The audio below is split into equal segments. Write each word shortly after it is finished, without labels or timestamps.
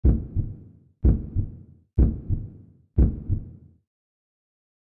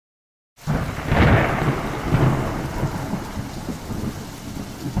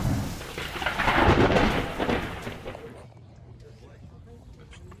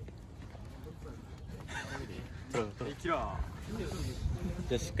じゃ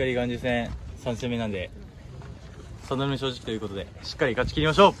あしっかり元日戦3戦目なんでその目正直ということでしっかり勝ち切り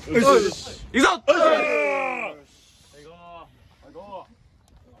ましょう。よしいくぞ。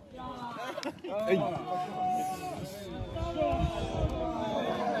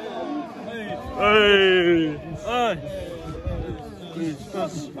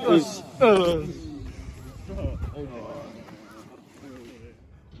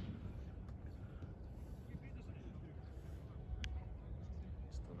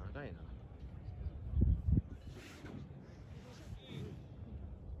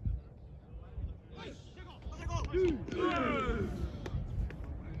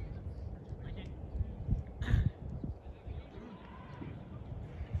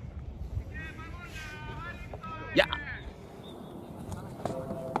やっ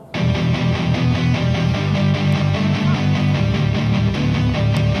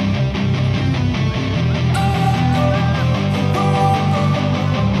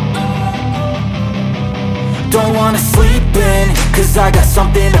Don't wanna sleep in, cause I got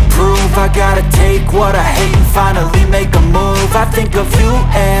something to prove. I gotta take what I hate and finally make a move. I think of you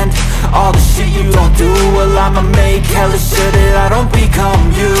and all the shit you don't do. Well, I'ma make hella sure that I don't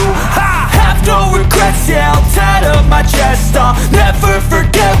become you. I have no regrets, yeah, I'll tie up my chest. I'll never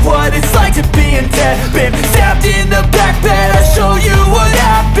forget what it's like to be in debt. Been stabbed in the back bed, I'll show you what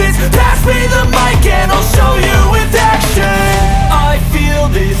happens. Pass me the mic and I'll show you with action. I feel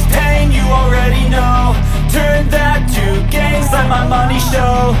this pain, you already know. Turn that to gains, let my money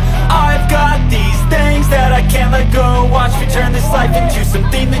show. I've got these things that I can't let go. Watch me turn this life into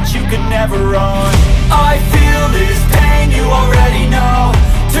something that you could never own. I feel this pain, you already know.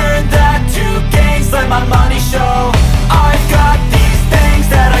 Turn that to gains, let my money show. I've got these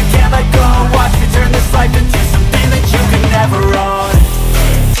things that I can't let go. Watch me turn this life into something that you could never own.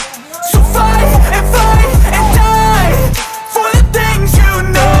 So fight and die for the things you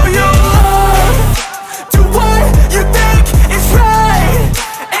know you love. Do what you think is right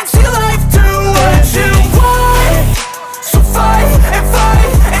and see life do what you want. So fight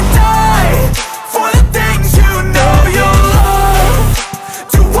and die for the things you know you love.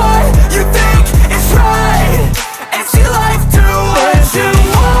 Do what you think is right and see life do what you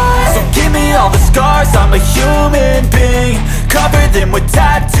want. So give me all the scars, I'm a human being. Cover them with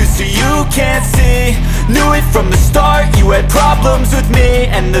tattoos so you can't see. Knew it from the start, you had problems with me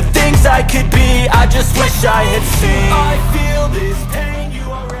and the things I could be, I just wish I had seen. I feel this pain, you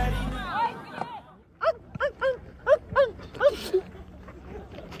already know.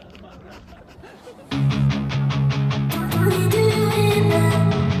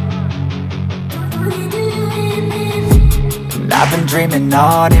 I've been dreaming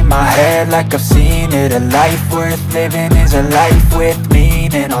on in my head like I've seen it. A life worth living is a life with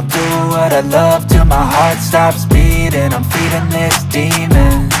meaning. I'll do what I love till my heart stops beating. I'm feeding this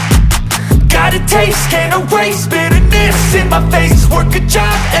demon. Got a taste, can't erase bitterness in my face. Work a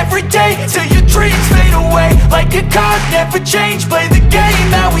job every day till your dreams fade away. Like a card, never change, play the game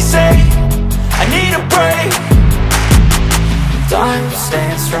that we say. I need a break. I'm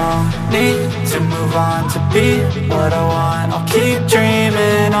staying strong, need to move on to be what I want. I'll keep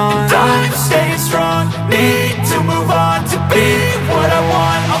dreaming on. I'm staying strong, need to move on to be what I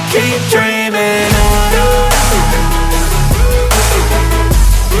want. I'll keep dreaming on.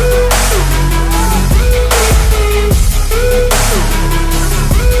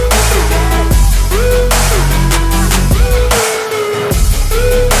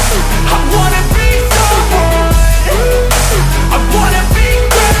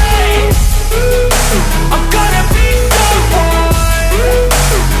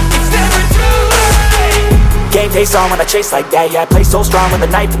 Face on when I chase like that. Yeah, I play so strong with a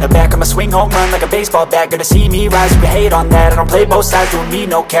knife in the back. I'ma swing home run like a baseball bat. Gonna see me rise, you can hate on that. I don't play both sides, doing me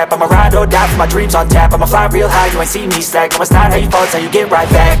no cap. I'ma ride or die for my dreams on tap. I'ma fly real high, you ain't see me slack. No, it's not how you fall, it's how you get right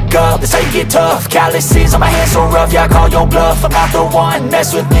back up. That's how you get tough. Calluses on my hands so rough, yeah, I call your bluff. I'm not the one,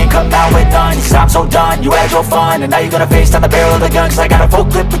 mess with me, come out with none. Cause I'm so done, you had your fun. And now you're gonna face down the barrel of the gun. Cause I got a full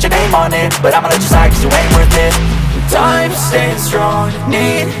clip, put your name on it. But I'ma let you slide cause you ain't worth it. I'm staying strong,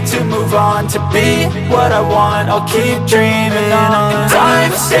 need to move on to be what I want. I'll keep dreaming on.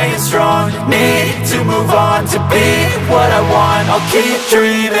 I'm staying strong, need to move on to be what I want. I'll keep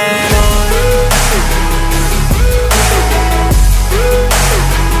dreaming on.